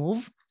don't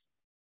move.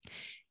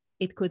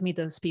 It could be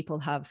those people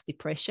have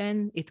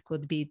depression. It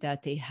could be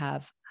that they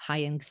have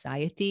high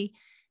anxiety,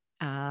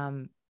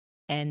 and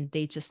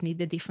they just need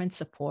a different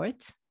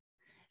support.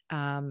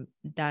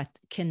 That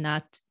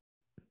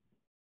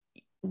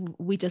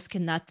we just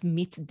cannot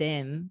meet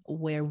them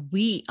where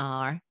we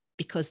are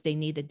because they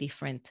need a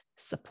different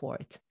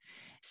support.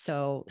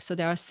 So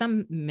there are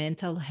some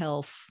mental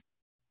health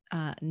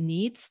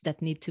needs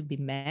that need to be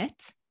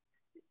met.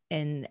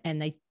 And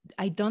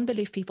I don't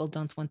believe people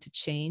don't want to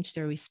change.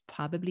 There is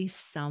probably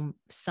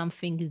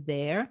something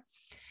there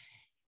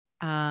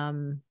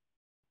that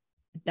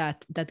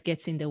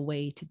gets in the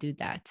way to do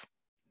that.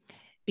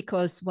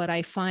 Because what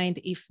I find,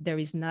 if there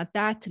is not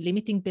that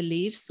limiting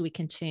beliefs, we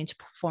can change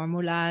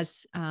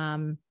formulas,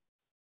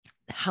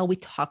 how we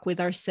talk with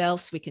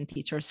ourselves. We can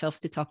teach ourselves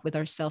to talk with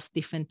ourselves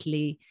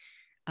differently.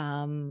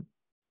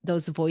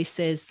 Those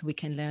voices, we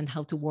can learn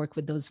how to work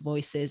with those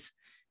voices.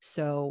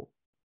 So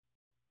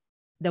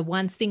the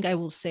one thing I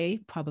will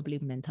say, probably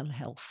mental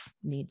health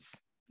needs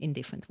in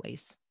different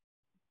ways.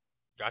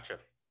 Gotcha.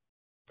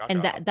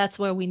 And that's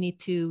where we need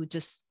to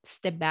just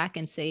step back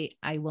and say,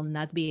 I will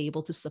not be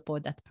able to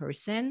support that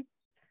person.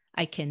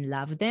 I can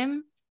love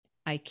them.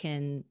 I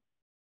can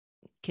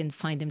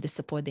find them the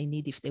support they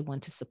need if they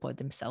want to support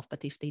themselves.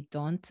 But if they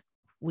don't,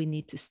 we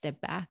need to step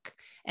back.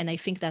 And I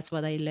think that's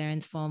what I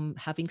learned from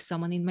having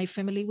someone in my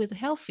family with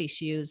health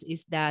issues,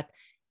 is that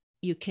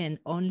you can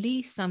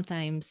only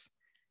sometimes,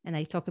 and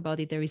I talk about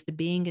it, there is the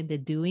being and the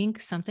doing.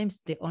 Sometimes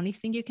the only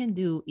thing you can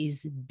do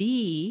is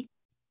be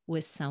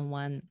with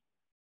someone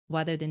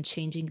rather than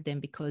changing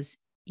them, because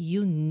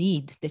you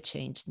need the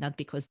change, not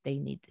because they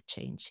need the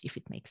change, if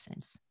it makes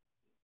sense.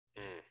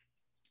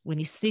 When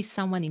you see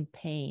someone in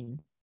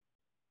pain,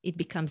 it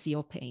becomes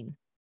your pain.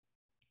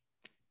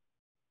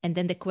 And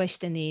then the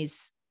question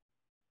is,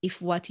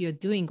 if what you're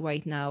doing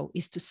right now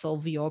is to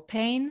solve your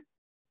pain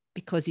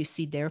because you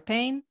see their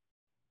pain,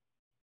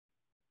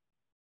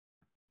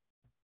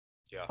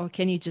 or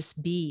can you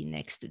just be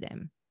next to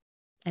them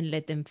and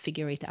let them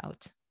figure it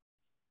out?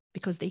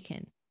 Because they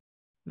can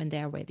when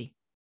they are ready.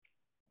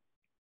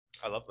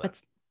 I love that.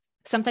 But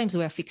sometimes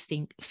we are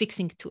fixing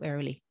too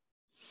early.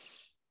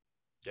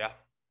 Yeah,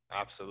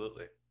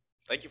 absolutely.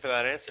 Thank you for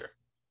that answer.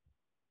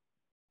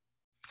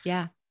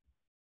 Yeah.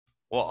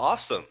 Well,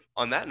 awesome.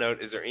 On that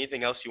note, is there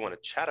anything else you want to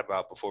chat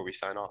about before we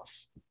sign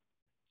off?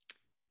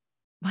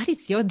 What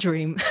is your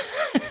dream?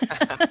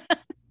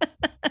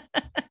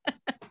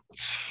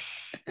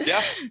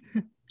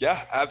 Yeah,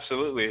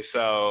 absolutely.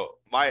 So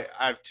I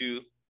have two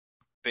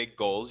big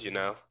goals,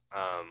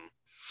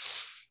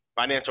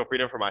 financial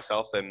freedom for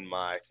myself and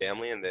my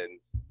family, and then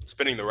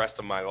spending the rest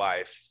of my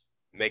life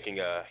making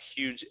a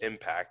huge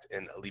impact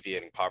in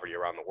alleviating poverty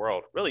around the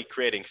world, really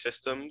creating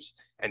systems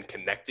and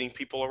connecting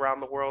people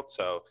around the world.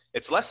 So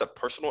it's less a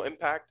personal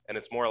impact, and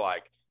it's more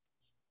like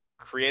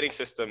creating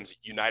systems,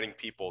 uniting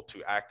people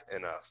to act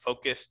in a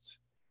focused,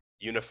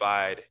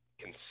 unified,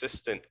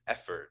 consistent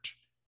effort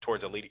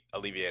towards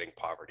alleviating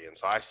poverty. And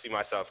so I see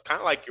myself kind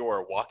of like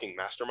your walking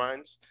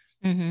masterminds.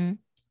 Mm-hmm.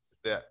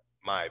 That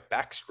my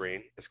back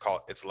screen is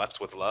called It's Left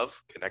with Love,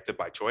 Connected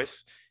by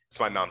Choice. It's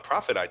my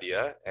nonprofit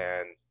idea.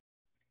 And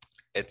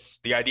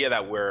it's the idea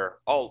that we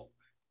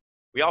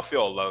all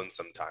feel alone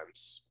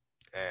sometimes.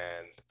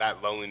 And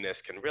that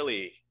loneliness can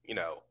really,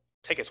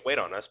 take its weight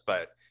on us.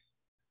 But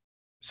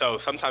so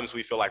sometimes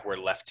we feel like we're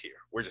left here.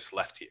 We're just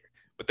left here.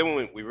 But then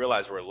when we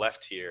realize we're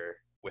left here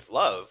with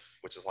love,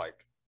 which is like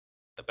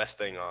the best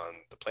thing on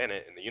the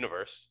planet, in the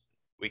universe,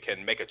 we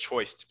can make a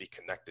choice to be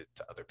connected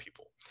to other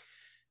people.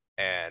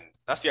 And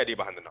that's the idea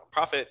behind the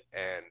nonprofit.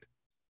 And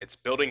it's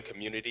building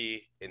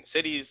community in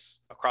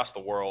cities across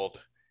the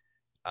world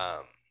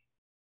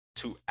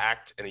to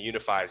act in a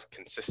unified,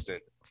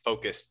 consistent,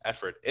 focused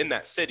effort in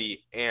that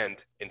city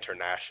and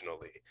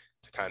internationally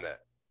to kind of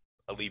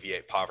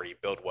alleviate poverty,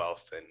 build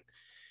wealth, and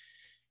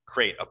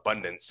create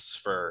abundance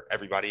for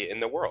everybody in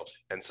the world.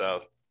 And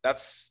so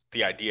that's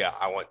the idea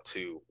I want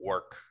to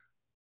work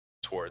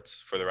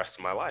towards for the rest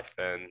of my life.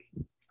 And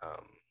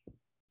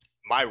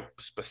my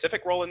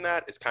specific role in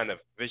that is kind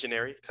of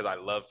visionary, because I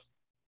love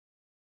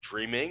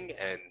dreaming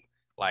and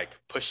like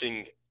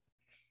pushing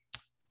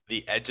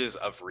the edges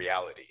of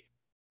reality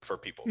for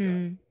people.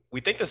 we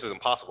think this is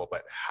impossible,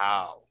 but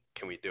how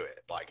can we do it?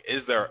 Like,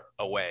 is there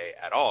a way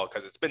at all?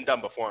 Because it's been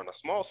done before on a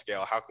small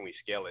scale. How can we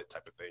scale it,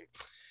 type of thing?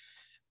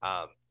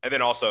 And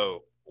then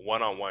also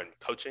one-on-one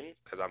coaching,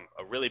 because I'm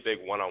a really big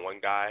one-on-one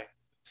guy,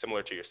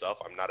 similar to yourself.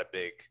 I'm not a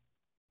big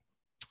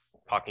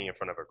talking in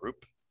front of a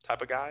group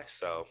type of guy.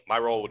 So my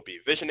role would be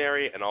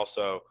visionary and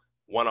also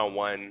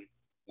one-on-one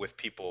with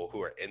people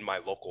who are in my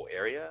local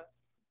area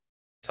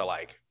to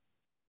like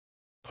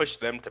push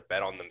them to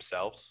bet on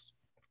themselves,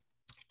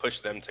 push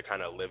them to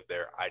kind of live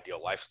their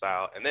ideal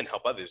lifestyle, and then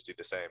help others do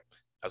the same,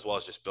 as well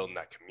as just building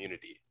that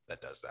community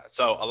that does that.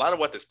 So a lot of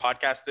what this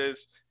podcast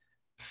is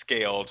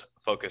scaled,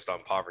 focused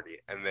on poverty,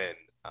 and then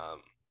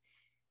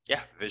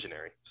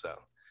visionary. So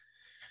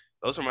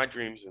those are my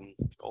dreams and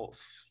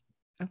goals.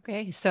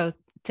 Okay, so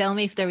tell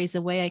me if there is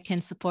a way I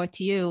can support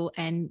you,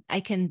 and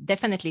I can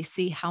definitely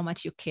see how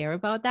much you care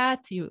about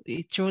that.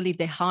 Truly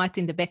the heart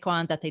in the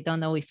background that I don't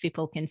know if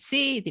people can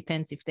see. It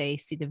depends if they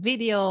see the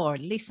video or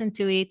listen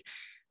to it.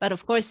 But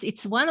of course,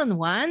 it's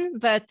one-on-one,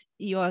 but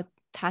you're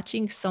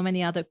touching so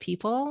many other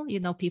people,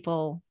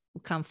 people who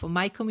come from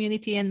my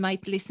community and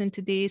might listen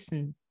to this,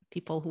 and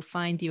people who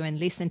find you and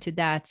listen to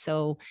that.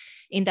 So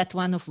in that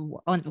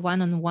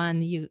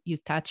one-on-one, you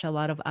touch a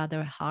lot of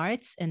other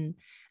hearts. And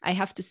I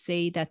have to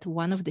say that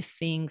one of the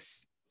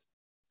things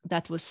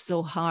that was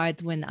so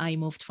hard when I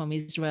moved from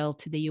Israel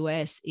to the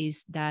US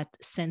is that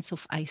sense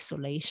of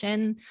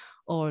isolation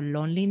or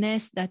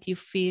loneliness that you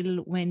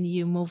feel when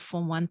you move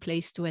from one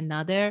place to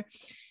another.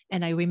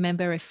 And I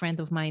remember a friend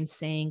of mine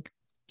saying,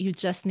 you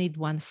just need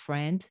one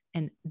friend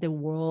and the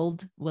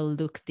world will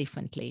look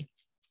differently.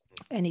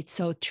 And it's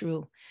so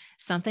true.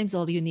 Sometimes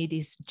all you need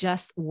is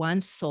just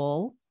one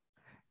soul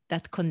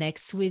that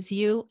connects with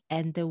you,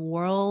 and the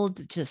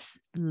world just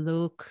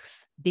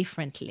looks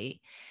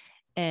differently.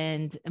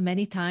 And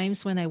many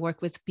times when I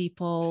work with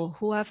people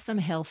who have some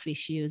health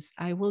issues,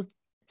 I will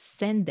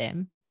send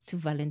them to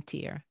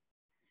volunteer.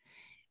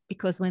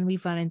 Because when we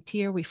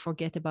volunteer, we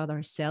forget about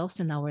ourselves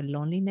and our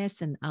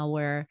loneliness and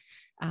our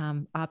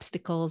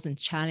obstacles and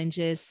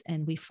challenges,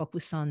 and we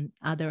focus on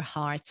other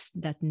hearts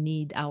that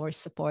need our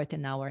support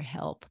and our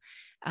help.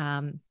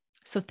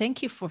 So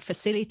thank you for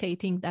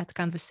facilitating that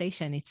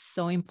conversation. It's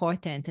so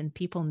important and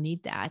people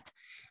need that.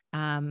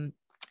 And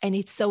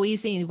it's so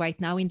easy right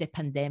now in the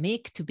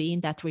pandemic to be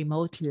in that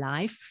remote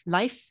life.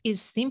 Life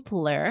is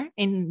simpler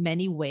in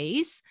many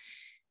ways,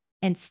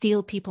 and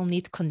still people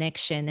need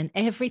connection. And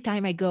every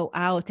time I go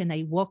out and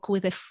I walk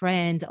with a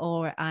friend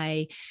or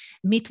I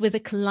meet with a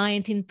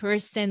client in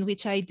person,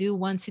 which I do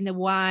once in a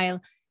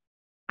while,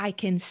 I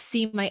can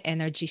see my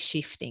energy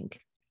shifting.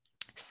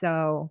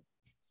 So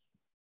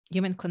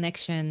human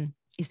connection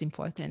is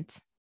important.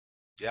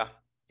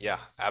 Yeah,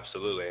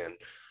 absolutely. And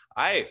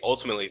I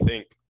ultimately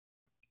think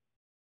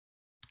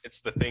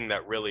it's the thing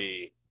that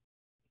really,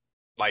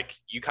 like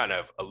you kind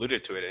of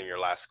alluded to it in your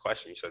last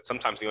question. You said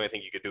sometimes the only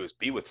thing you could do is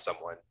be with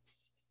someone.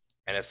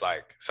 And it's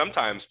like,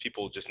 sometimes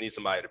people just need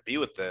somebody to be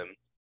with them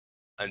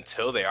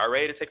until they are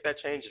ready to take that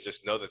change, and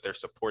just know that they're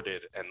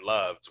supported and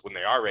loved when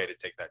they are ready to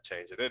take that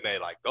change. And then they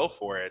like go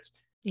for it.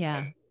 Yeah.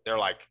 And they're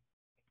like,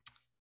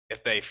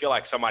 if they feel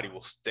like somebody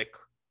will stick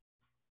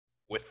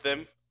with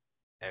them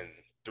and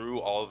through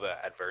all the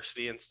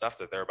adversity and stuff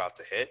that they're about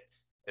to hit,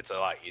 it's a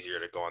lot easier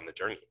to go on the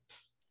journey.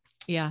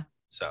 Yeah.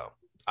 So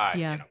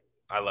I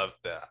love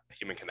the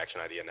human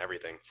connection idea and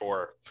everything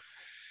for,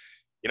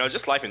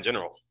 just life in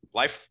general.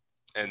 Life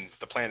and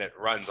the planet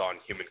runs on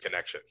human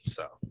connection.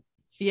 So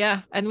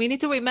yeah, and we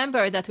need to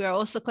remember that we are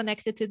also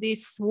connected to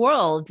this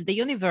world, the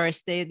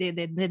universe,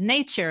 the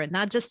nature,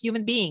 not just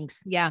human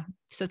beings. Yeah.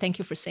 So thank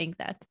you for saying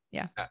that.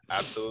 Yeah.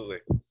 Absolutely.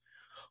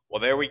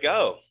 Well, there we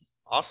go.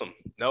 Awesome.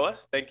 Noah,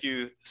 thank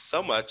you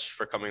so much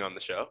for coming on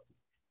the show.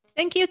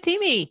 Thank you,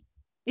 Timmy.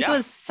 It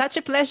was such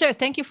a pleasure.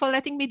 Thank you for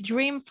letting me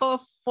dream for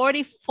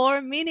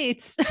 44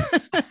 minutes.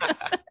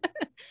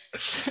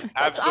 That's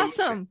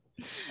awesome.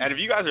 And if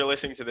you guys are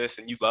listening to this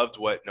and you loved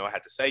what Noah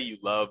had to say, you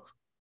love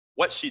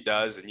what she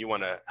does, and you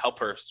want to help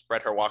her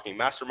spread her walking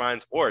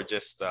masterminds, or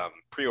just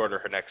pre-order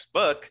her next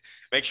book,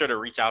 make sure to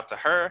reach out to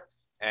her.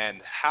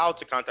 And how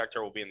to contact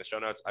her will be in the show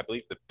notes. I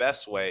believe the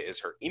best way is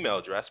her email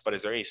address, but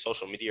is there any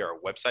social media or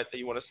website that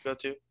you want us to go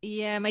to?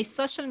 Yeah, my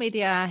social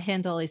media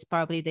handle is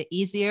probably the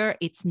easier.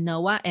 It's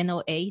Noah,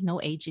 N-O-A, no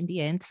H in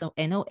the end. So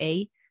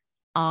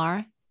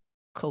N-O-A-R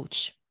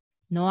Coach.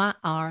 Noah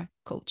R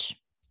Coach.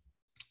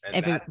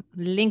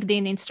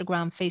 LinkedIn,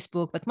 Instagram,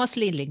 Facebook, but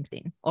mostly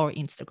LinkedIn or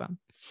Instagram.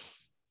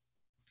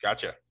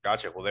 Gotcha.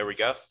 Well, there we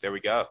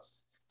go.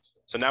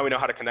 So now we know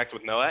how to connect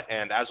with Noah.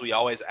 And as we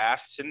always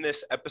ask, send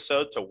this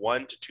episode to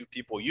 1 to 2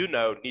 people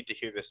need to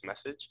hear this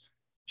message.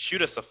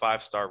 Shoot us a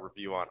 5-star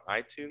review on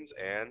iTunes,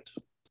 and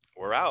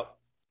we're out.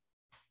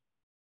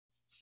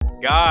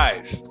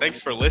 Guys, thanks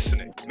for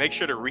listening. Make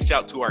sure to reach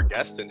out to our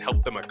guests and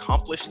help them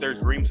accomplish their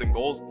dreams and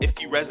goals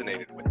if you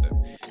resonated with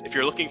them. If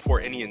you're looking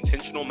for any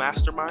intentional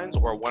masterminds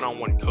or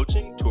one-on-one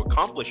coaching to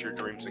accomplish your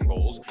dreams and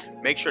goals,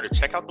 make sure to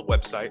check out the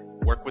website,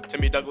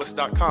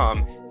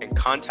 workwithtimmydouglas.com, and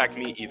contact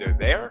me either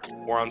there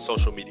or on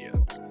social media.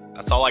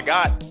 That's all I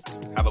got.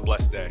 Have a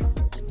blessed day.